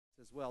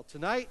as well.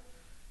 Tonight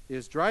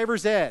is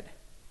driver's ed.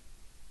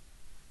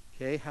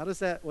 Okay, what does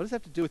that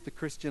have to do with the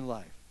Christian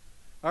life?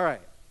 All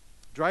right,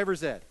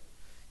 driver's ed.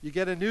 You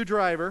get a new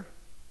driver,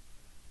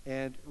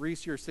 and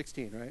Reese, you're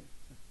 16, right?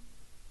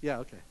 Yeah,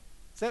 okay.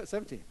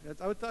 17.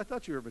 I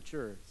thought you were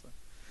mature.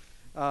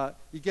 So.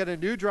 You get a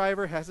new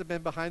driver, hasn't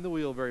been behind the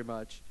wheel very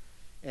much,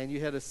 and you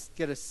had to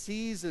get a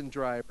seasoned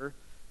driver,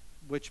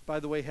 which, by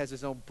the way, has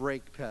his own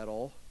brake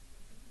pedal.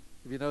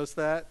 Have you noticed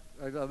that?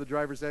 On the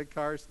driver's ed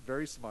cars,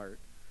 very smart.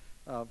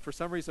 For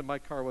some reason, my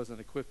car wasn't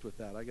equipped with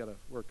that. I got to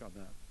work on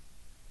that.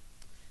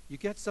 You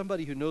get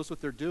somebody who knows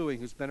what they're doing,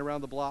 who's been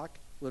around the block,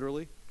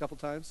 literally, a couple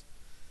times,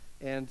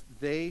 and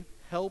they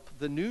help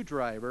the new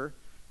driver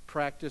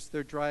practice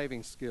their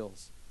driving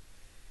skills.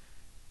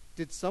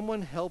 Did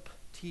someone help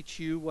teach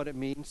you what it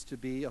means to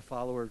be a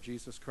follower of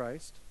Jesus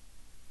Christ?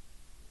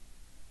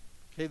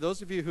 Okay,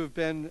 those of you who have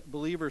been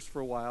believers for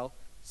a while,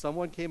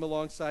 someone came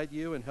alongside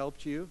you and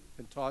helped you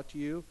and taught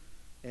you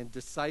and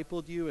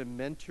discipled you and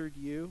mentored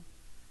you.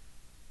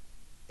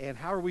 And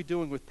how are we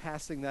doing with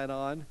passing that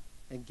on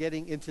and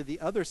getting into the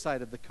other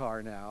side of the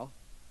car now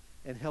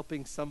and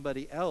helping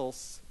somebody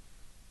else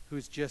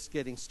who's just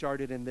getting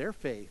started in their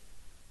faith,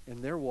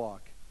 in their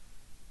walk,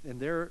 in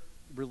their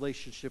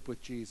relationship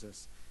with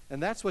Jesus?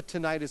 And that's what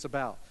tonight is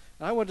about.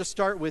 And I want to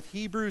start with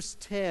Hebrews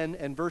 10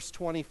 and verse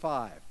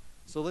 25.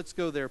 So let's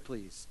go there,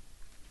 please.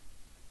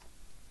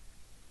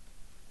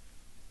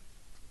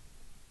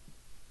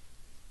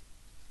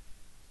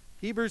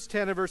 Hebrews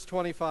 10 and verse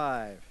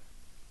 25.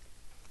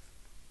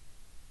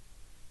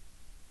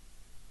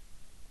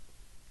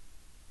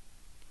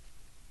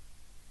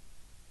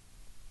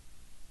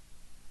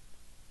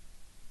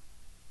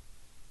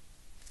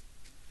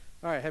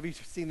 All right, have you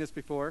seen this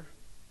before?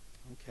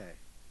 Okay.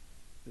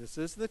 This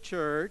is the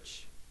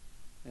church,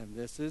 and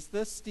this is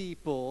the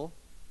steeple.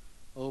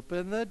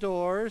 Open the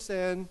doors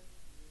and...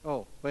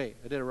 Oh, wait,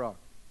 I did it wrong.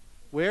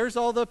 Where's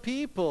all the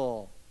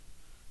people?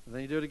 And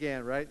then you do it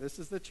again, right? This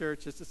is the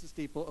church, this is the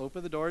steeple.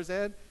 Open the doors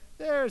and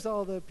there's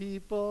all the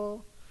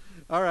people.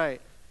 All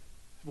right.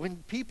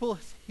 When people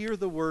hear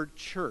the word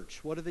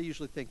church, what do they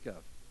usually think of?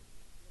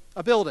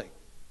 A building.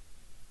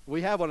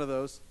 We have one of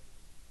those.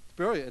 It's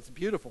brilliant. It's a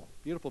beautiful,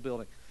 beautiful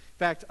building. In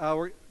fact,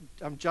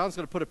 John's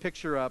going to put a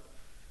picture up.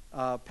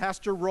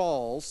 Pastor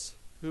Rawls,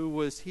 who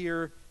was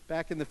here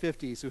back in the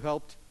 50s, who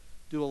helped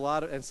do a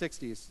lot of, and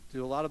 60s,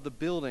 do a lot of the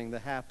building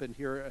that happened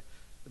here,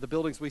 the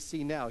buildings we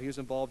see now. He was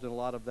involved in a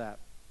lot of that.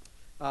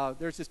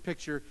 There's this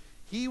picture.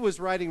 He was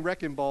riding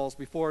wrecking balls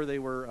before they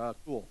were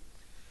cool.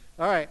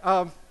 All right.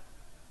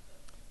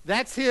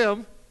 That's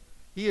him.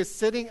 He is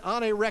sitting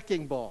on a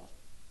wrecking ball.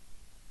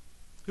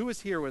 Who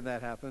was here when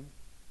that happened?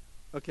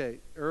 Okay.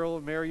 Earl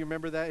and Mary, you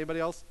remember that? Anybody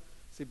else?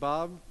 See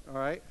Bob? All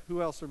right.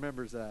 Who else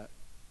remembers that?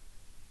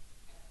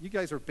 You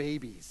guys are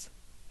babies.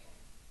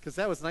 Because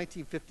that was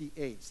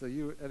 1958.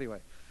 So anyway.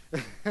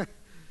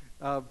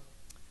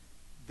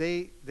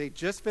 They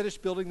just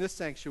finished building this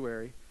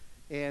sanctuary,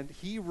 and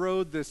he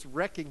rode this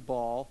wrecking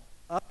ball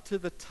up to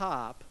the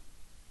top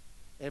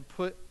and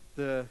put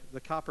the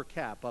copper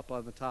cap up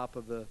on the top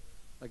of the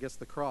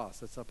cross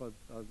that's up on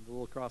the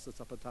little cross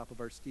that's up on top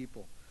of our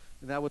steeple.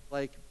 And that was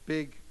like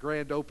big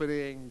grand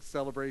opening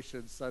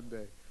celebration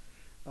Sunday.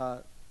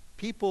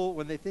 People,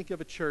 when they think of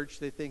a church,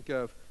 they think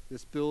of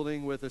this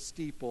building with a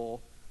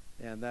steeple,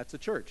 and that's a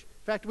church.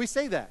 In fact, we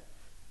say that.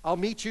 I'll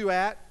meet you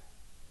at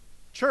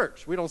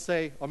church. We don't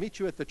say, I'll meet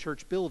you at the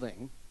church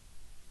building,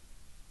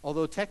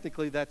 although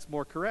technically that's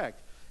more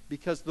correct,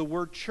 because the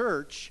word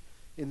church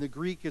in the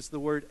Greek is the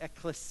word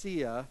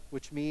ekklesia,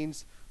 which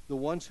means the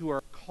ones who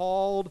are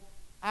called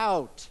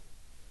out.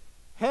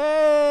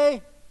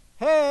 Hey,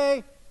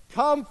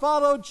 come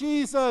follow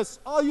Jesus.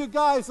 All you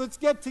guys, let's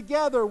get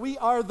together. We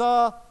are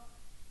the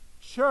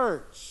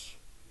church.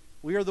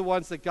 We are the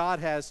ones that God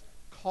has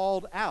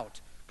called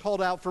out.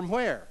 Called out from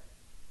where?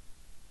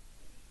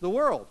 The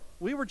world.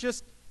 We were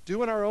just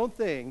doing our own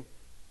thing,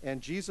 and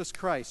Jesus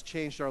Christ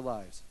changed our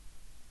lives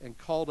and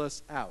called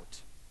us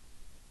out.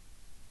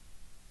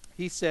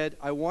 He said,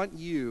 I want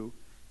you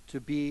to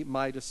be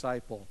my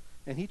disciple.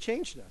 And he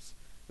changed us.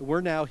 And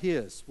we're now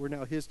his. We're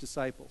now his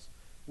disciples.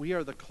 We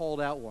are the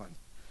called out one.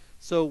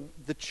 So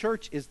the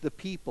church is the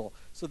people.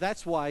 So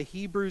that's why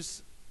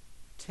Hebrews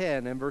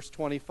 10 and verse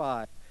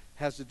 25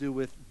 has to do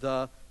with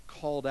the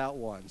called out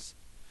ones.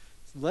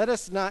 Let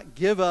us not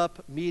give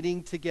up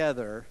meeting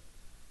together,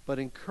 but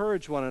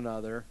encourage one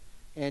another,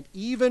 and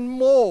even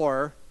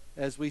more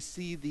as we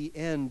see the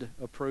end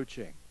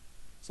approaching.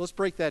 So let's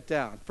break that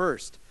down.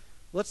 First,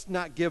 let's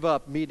not give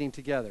up meeting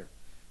together.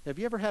 Have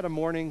you ever had a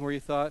morning where you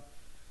thought,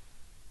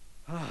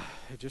 I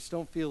just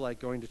don't feel like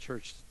going to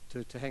church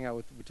to hang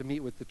out to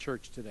meet with the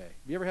church today?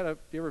 Have you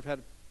ever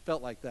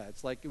felt like that?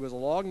 It's like it was a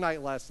long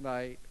night last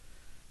night.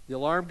 The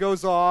alarm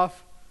goes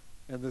off,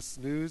 and the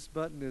snooze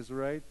button is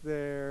right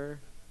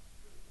there.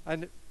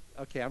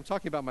 Okay, I'm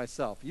talking about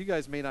myself. You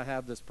guys may not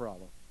have this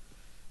problem.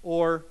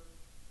 Or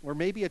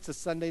maybe it's a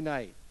Sunday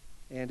night,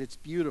 and it's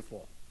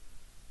beautiful.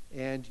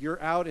 And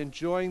you're out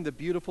enjoying the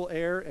beautiful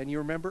air, and you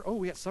remember,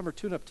 we got summer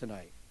tune-up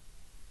tonight.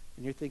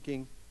 And you're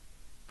thinking,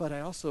 but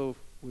I also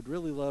would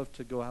really love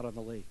to go out on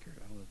the lake or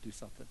I don't know, do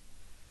something.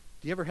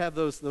 Do you ever have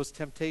those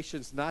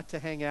temptations not to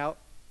hang out?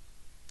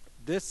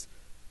 This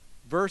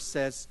verse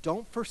says,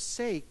 don't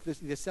forsake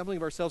the assembling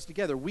of ourselves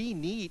together. We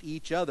need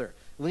each other.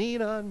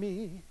 Lean on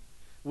me.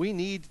 We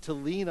need to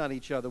lean on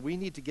each other. We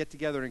need to get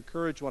together and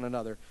encourage one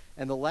another.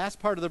 And the last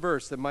part of the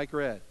verse that Mike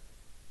read,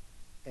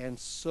 and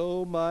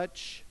so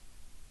much.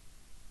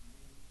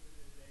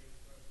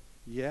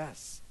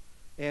 Yes.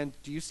 And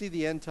do you see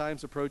the end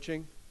times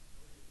approaching?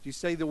 Do you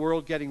see the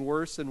world getting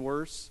worse and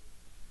worse?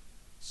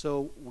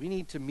 So we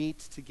need to meet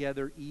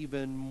together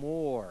even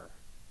more.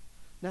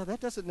 Now, that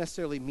doesn't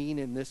necessarily mean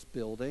in this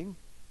building.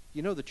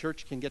 You know the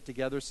church can get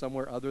together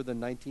somewhere other than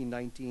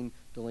 1919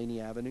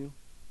 Delaney Avenue?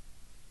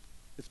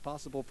 It's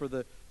possible for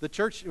the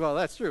church. Well,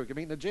 that's true. We can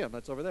meet in the gym.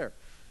 That's over there.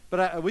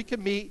 But we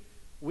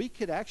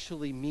could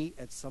actually meet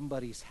at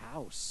somebody's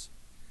house.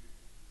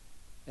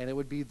 And it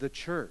would be the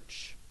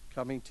church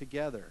coming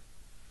together,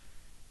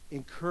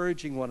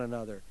 encouraging one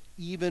another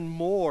even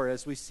more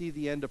as we see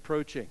the end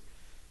approaching.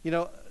 You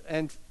know,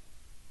 and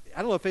I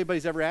don't know if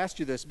anybody's ever asked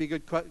you this. It'd be a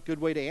good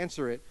way to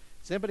answer it.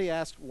 Has anybody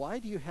asked, why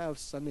do you have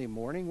Sunday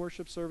morning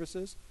worship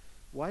services?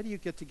 Why do you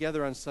get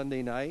together on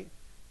Sunday night?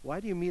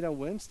 Why do you meet on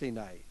Wednesday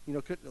night? You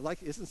know,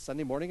 isn't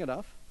Sunday morning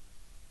enough?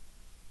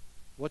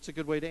 What's a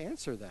good way to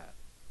answer that?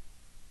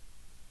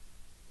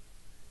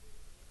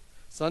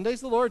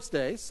 Sunday's the Lord's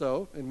Day,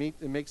 so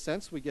it makes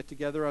sense. We get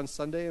together on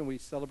Sunday and we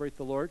celebrate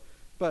the Lord.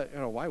 But, you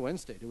know, why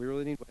Wednesday? Do we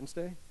really need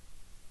Wednesday?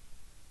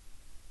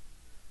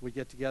 We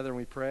get together and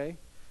we pray.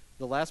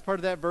 The last part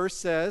of that verse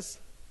says,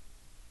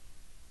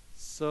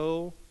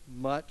 so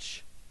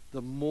much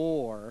the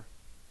more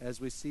as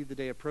we see the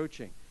day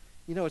approaching.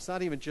 You know, it's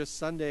not even just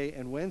Sunday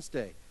and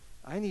Wednesday.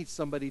 I need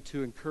somebody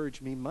to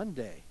encourage me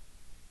Monday.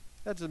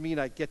 That doesn't mean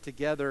I get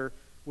together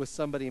with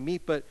somebody and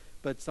meet, but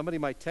somebody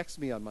might text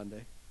me on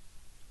Monday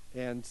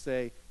and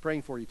say,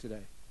 praying for you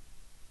today.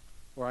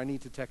 Or I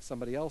need to text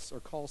somebody else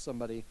or call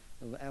somebody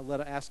and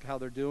ask how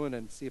they're doing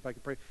and see if I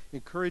can pray.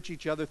 Encourage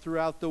each other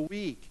throughout the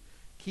week,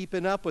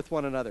 keeping up with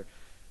one another.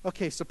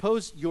 Okay,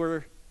 suppose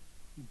you're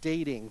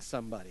dating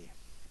somebody.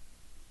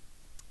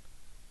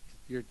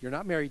 You're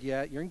not married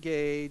yet. You're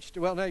engaged.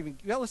 Well,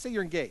 let's say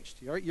you're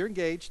engaged. You're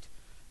engaged.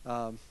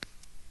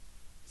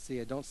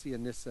 See, I don't see a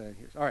Nissa in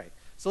here. All right.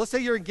 So let's say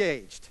you're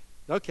engaged.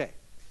 Okay.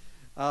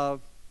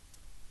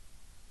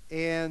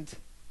 And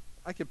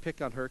I can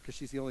pick on her because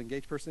she's the only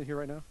engaged person here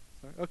right now.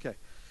 Sorry. Okay.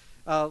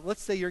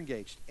 Let's say you're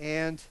engaged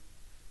and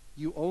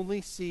you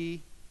only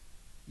see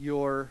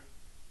your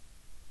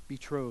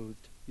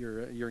betrothed,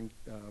 your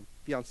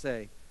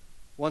fiancé,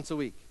 once a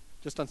week,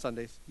 just on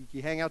Sundays.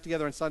 You hang out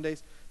together on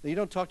Sundays. Then you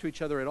don't talk to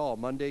each other at all.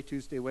 Monday,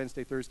 Tuesday,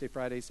 Wednesday, Thursday,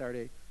 Friday,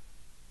 Saturday.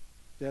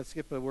 Did I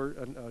skip a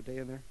day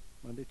in there?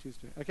 Monday,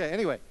 Tuesday. Okay,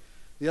 anyway.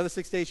 The other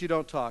 6 days you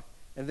don't talk.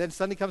 And then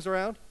Sunday comes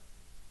around,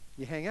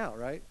 you hang out,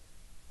 right?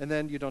 And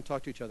then you don't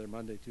talk to each other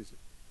Monday, Tuesday.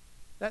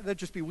 That'd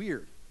just be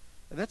weird.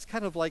 And that's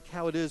kind of like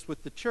how it is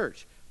with the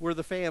church. We're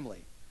the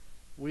family.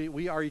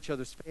 We are each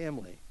other's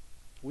family.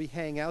 We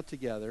hang out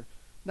together,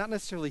 not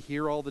necessarily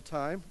here all the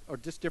time or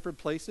just different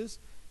places.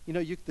 You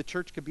know, the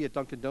church could be at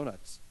Dunkin'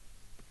 Donuts.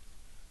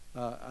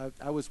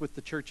 I was with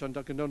the church on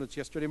Dunkin' Donuts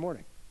yesterday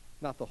morning.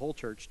 Not the whole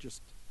church,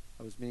 just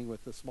I was meeting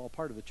with a small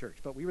part of the church.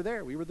 But we were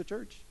there. We were the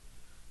church.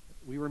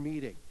 We were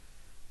meeting.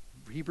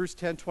 Hebrews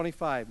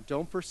 10:25,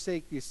 don't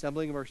forsake the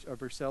assembling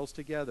of ourselves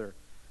together,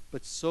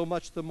 but so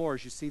much the more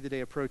as you see the day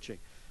approaching.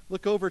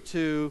 Look over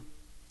to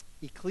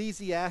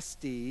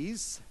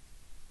Ecclesiastes.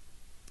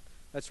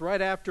 That's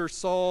right after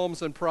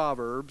Psalms and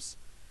Proverbs.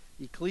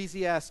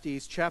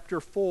 Ecclesiastes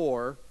chapter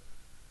 4.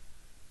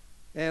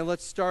 And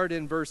let's start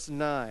in verse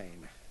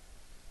 9.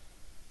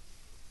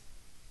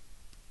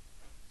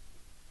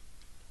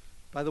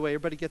 By the way,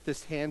 everybody get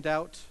this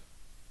handout,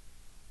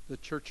 the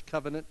church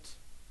covenant.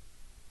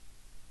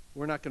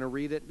 We're not going to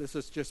read it. This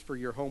is just for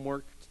your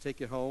homework to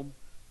take it home.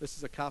 This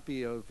is a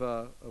copy of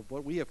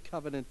what we have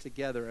covenanted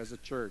together as a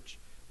church,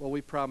 what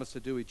we promise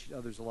to do each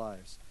other's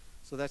lives.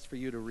 So that's for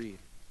you to read.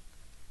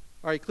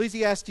 All right,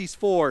 Ecclesiastes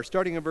 4,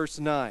 starting in verse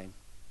 9.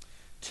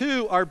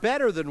 2 are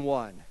better than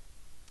 1,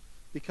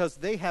 because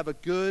they have a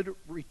good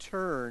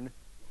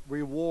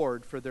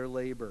reward for their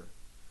labor.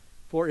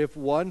 For if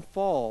one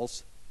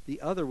falls,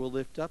 the other will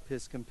lift up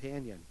his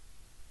companion.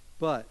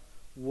 But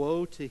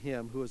woe to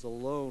him who is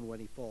alone when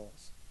he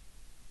falls,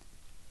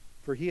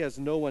 for he has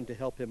no one to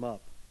help him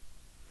up.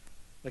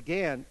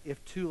 Again,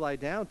 if two lie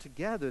down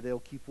together, they'll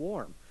keep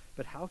warm.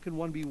 But how can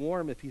one be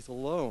warm if he's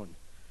alone?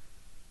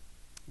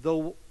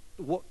 Though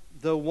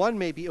one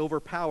may be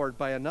overpowered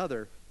by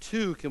another,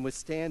 two can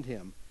withstand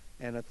him,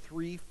 and a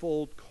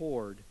threefold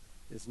cord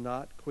is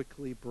not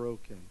quickly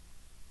broken.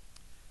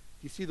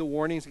 Do you see the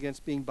warnings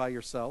against being by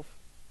yourself,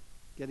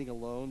 getting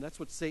alone?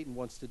 That's what Satan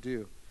wants to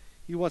do.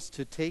 He wants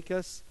to take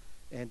us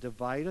and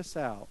divide us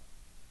out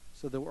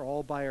so that we're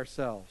all by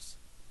ourselves.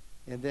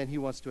 And then he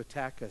wants to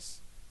attack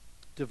us.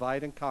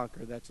 Divide and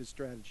conquer. That's his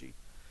strategy.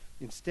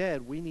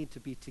 Instead, we need to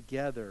be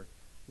together,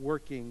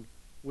 working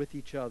with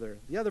each other.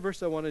 The other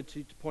verse I wanted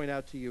to point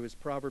out to you is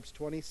Proverbs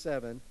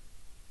 27,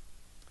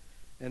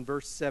 and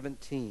verse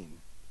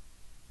 17.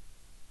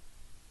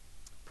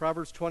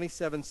 Proverbs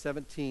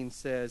 27:17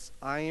 says,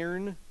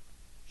 "Iron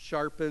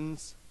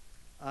sharpens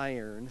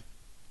iron,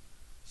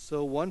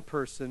 so one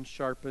person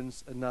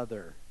sharpens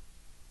another."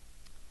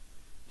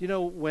 You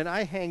know, when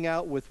I hang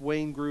out with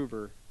Wayne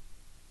Groover,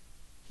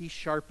 he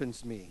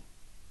sharpens me.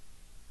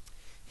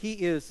 He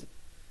is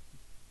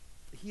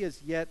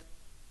yet,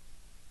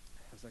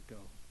 how's that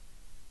go?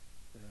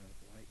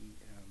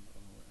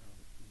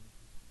 Y-E-M-O-L-E.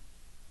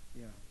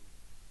 Yeah.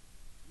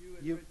 You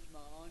enrich my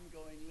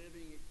ongoing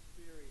living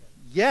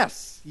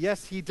experience.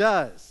 Yes, he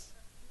does.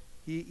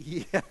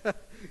 He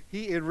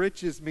he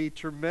enriches me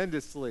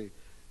tremendously,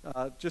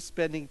 just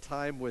spending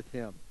time with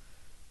him.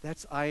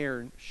 That's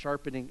iron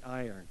sharpening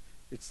iron.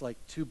 It's like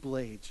two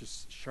blades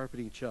just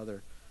sharpening each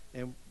other.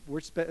 And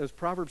it was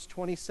Proverbs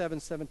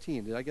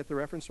 27:17. Did I get the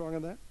reference wrong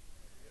on that?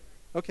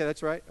 Okay,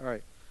 that's right. All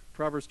right.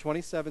 Proverbs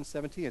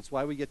 27:17. It's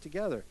why we get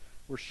together.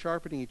 We're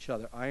sharpening each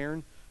other.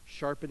 Iron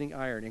sharpening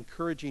iron.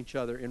 Encouraging each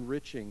other.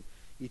 Enriching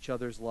each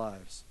other's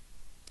lives.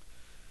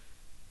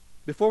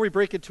 Before we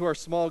break into our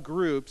small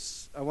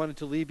groups, I wanted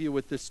to leave you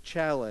with this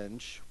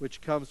challenge, which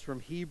comes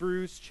from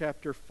Hebrews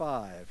chapter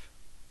 5.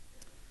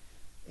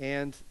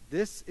 And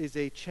this is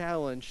a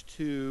challenge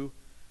to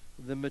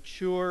the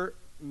mature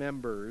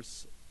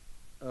members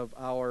of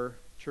our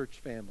church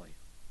family.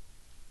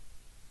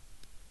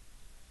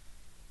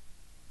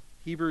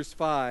 Hebrews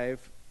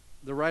 5,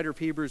 the writer of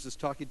Hebrews is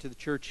talking to the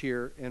church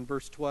here in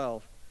verse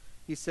 12.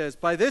 He says,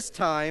 "By this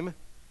time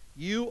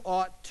you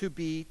ought to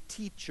be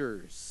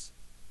teachers,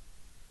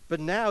 but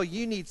now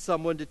you need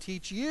someone to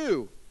teach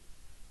you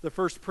the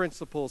first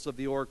principles of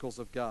the oracles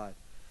of God.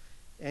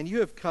 And you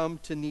have come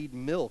to need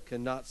milk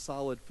and not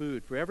solid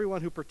food. For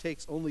everyone who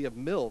partakes only of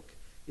milk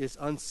is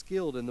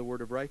unskilled in the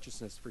word of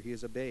righteousness, for he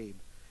is a babe.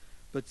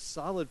 But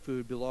solid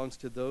food belongs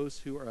to those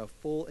who are of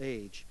full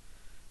age,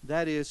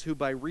 that is, who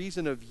by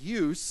reason of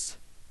use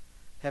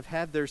have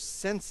had their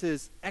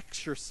senses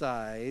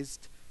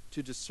exercised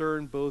to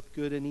discern both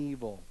good and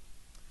evil."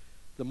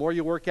 The more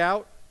you work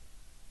out,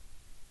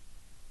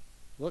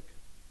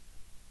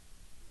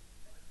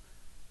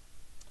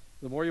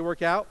 the more you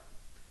work out,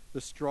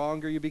 the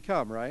stronger you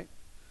become, right?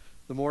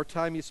 The more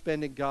time you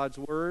spend in God's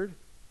Word,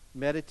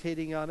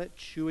 meditating on it,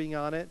 chewing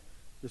on it,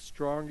 the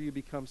stronger you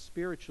become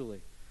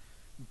spiritually.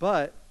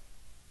 But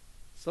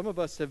some of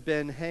us have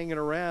been hanging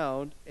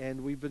around,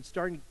 and we've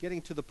been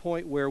getting to the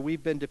point where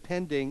we've been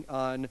depending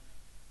on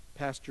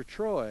Pastor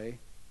Troy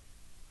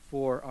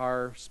for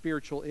our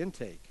spiritual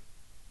intake.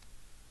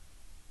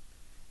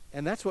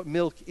 And that's what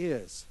milk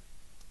is.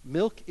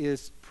 Milk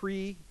is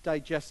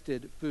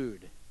pre-digested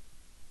food.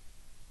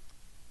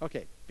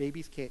 Okay,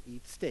 babies can't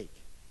eat steak.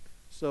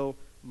 So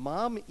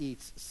mom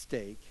eats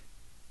steak,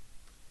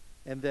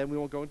 and then we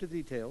won't go into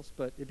the details,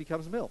 but it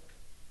becomes milk.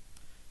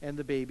 And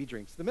the baby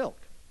drinks the milk.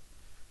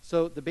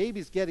 So the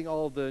baby's getting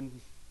all the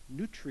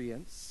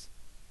nutrients,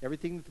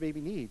 everything that the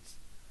baby needs,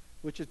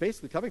 which is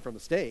basically coming from the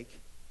steak,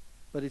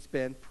 but it's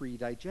been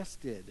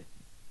pre-digested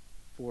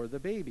for the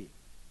baby.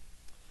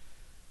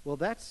 Well,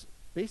 that's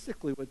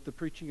basically what the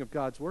preaching of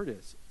God's Word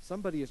is.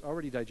 Somebody has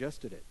already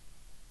digested it.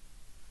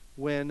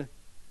 When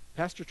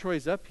Pastor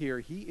Troy's up here,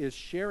 he is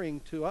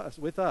sharing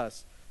with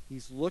us.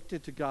 He's looked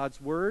into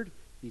God's Word,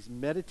 he's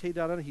meditated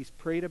on it, he's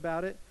prayed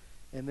about it,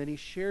 and then he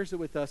shares it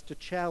with us to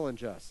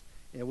challenge us.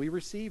 And we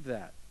receive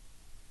that.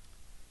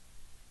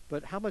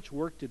 But how much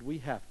work did we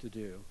have to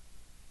do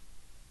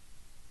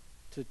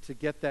to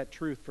get that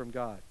truth from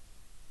God?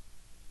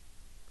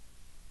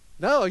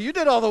 No, you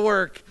did all the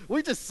work.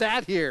 We just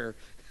sat here.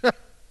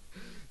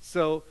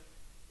 So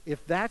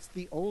if that's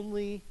the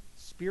only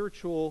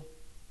spiritual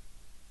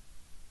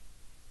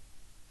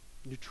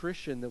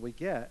nutrition that we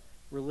get,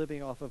 we're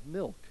living off of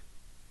milk,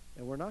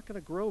 and we're not going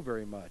to grow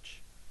very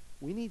much.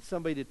 We need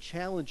somebody to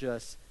challenge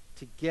us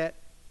to get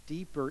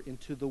deeper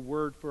into the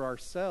Word for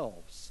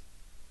ourselves.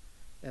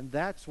 And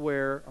that's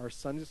where our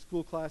Sunday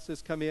school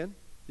classes come in,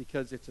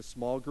 because it's a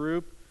small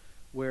group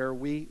where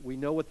we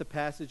know what the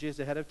passage is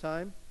ahead of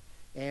time,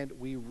 and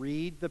we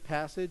read the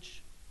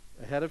passage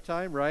ahead of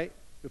time, right,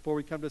 before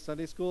we come to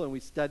Sunday school, and we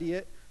study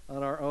it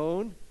on our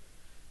own.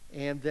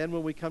 And then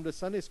when we come to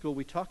Sunday school,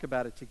 we talk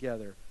about it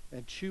together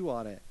and chew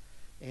on it.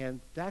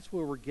 And that's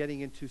where we're getting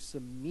into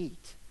some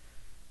meat.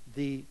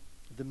 The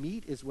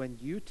meat is when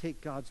you take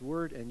God's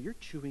Word and you're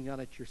chewing on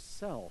it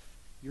yourself.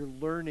 You're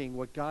learning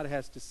what God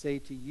has to say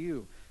to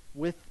you,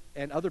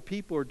 and other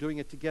people are doing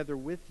it together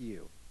with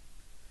you.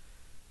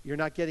 You're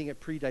not getting it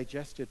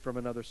pre-digested from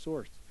another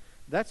source.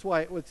 That's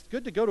why it's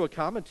good to go to a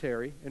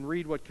commentary and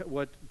read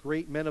what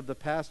great men of the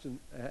past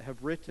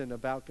have written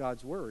about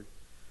God's Word.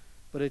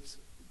 But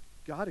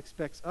God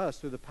expects us,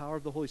 through the power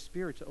of the Holy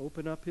Spirit, to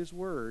open up His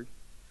Word.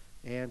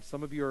 And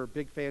some of you are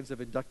big fans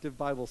of inductive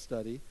Bible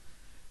study.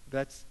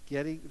 That's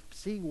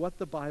seeing what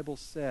the Bible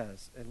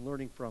says and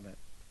learning from it.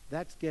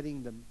 That's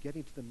getting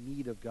to the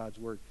meat of God's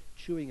Word,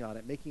 chewing on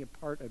it, making it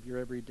part of your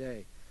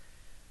everyday.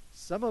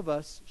 Some of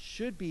us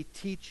should be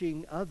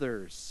teaching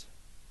others.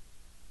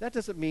 That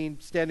doesn't mean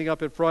standing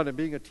up in front and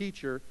being a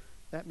teacher.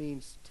 That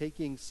means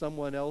taking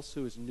someone else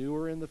who is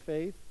newer in the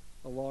faith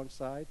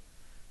alongside,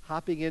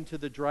 hopping into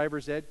the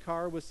driver's ed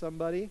car with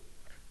somebody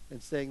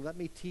and saying, let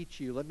me teach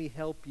you, let me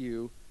help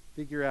you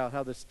figure out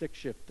how the stick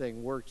shift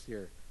thing works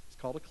here. It's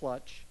called a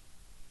clutch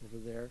over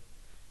there.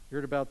 You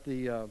heard about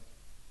the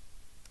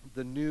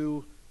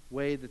new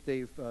way that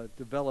they've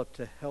developed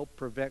to help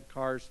prevent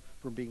cars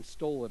from being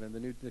stolen in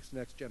the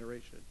next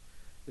generation.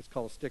 It's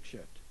called a stick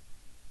shift,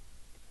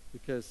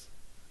 because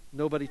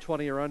nobody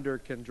 20 or under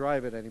can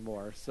drive it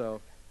anymore.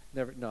 So,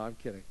 no, I'm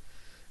kidding.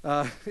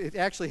 It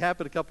actually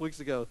happened a couple weeks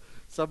ago.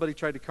 Somebody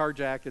tried to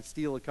carjack and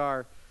steal a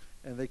car,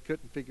 and they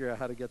couldn't figure out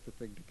how to get the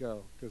thing to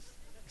go because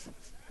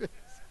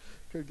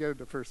couldn't get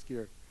into first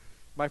gear.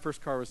 My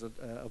first car was a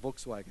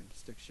Volkswagen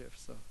stick shift,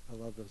 so I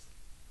love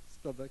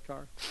that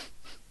car.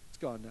 It's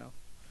gone now.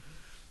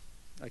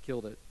 I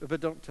killed it.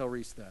 But don't tell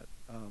Reese that.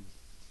 I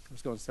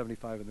was going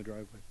 75 in the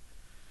driveway.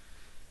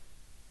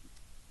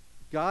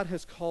 God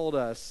has called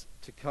us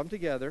to come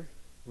together.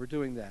 We're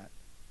doing that.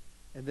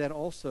 And then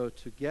also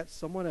to get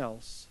someone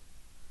else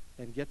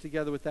and get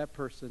together with that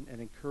person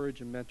and encourage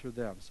and mentor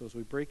them. So as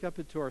we break up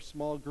into our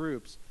small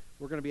groups,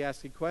 we're going to be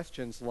asking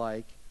questions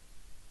like,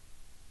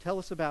 tell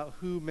us about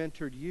who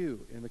mentored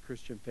you in the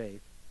Christian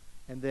faith.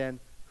 And then,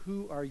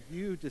 who are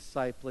you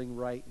discipling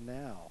right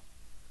now?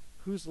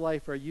 Whose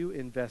life are you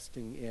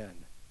investing in?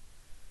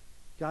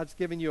 God's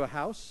given you a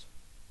house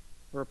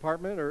or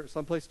apartment or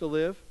someplace to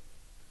live.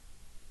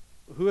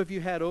 Who have you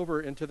had over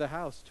into the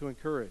house to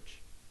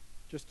encourage?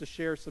 Just to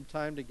share some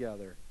time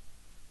together.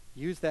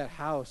 Use that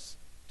house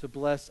to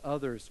bless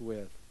others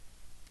with.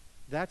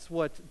 That's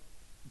what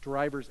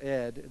Driver's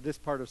Ed, this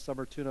part of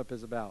Summer Tune-Up,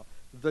 is about.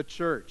 The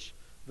church,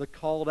 the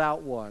called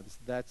out ones.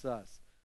 That's us.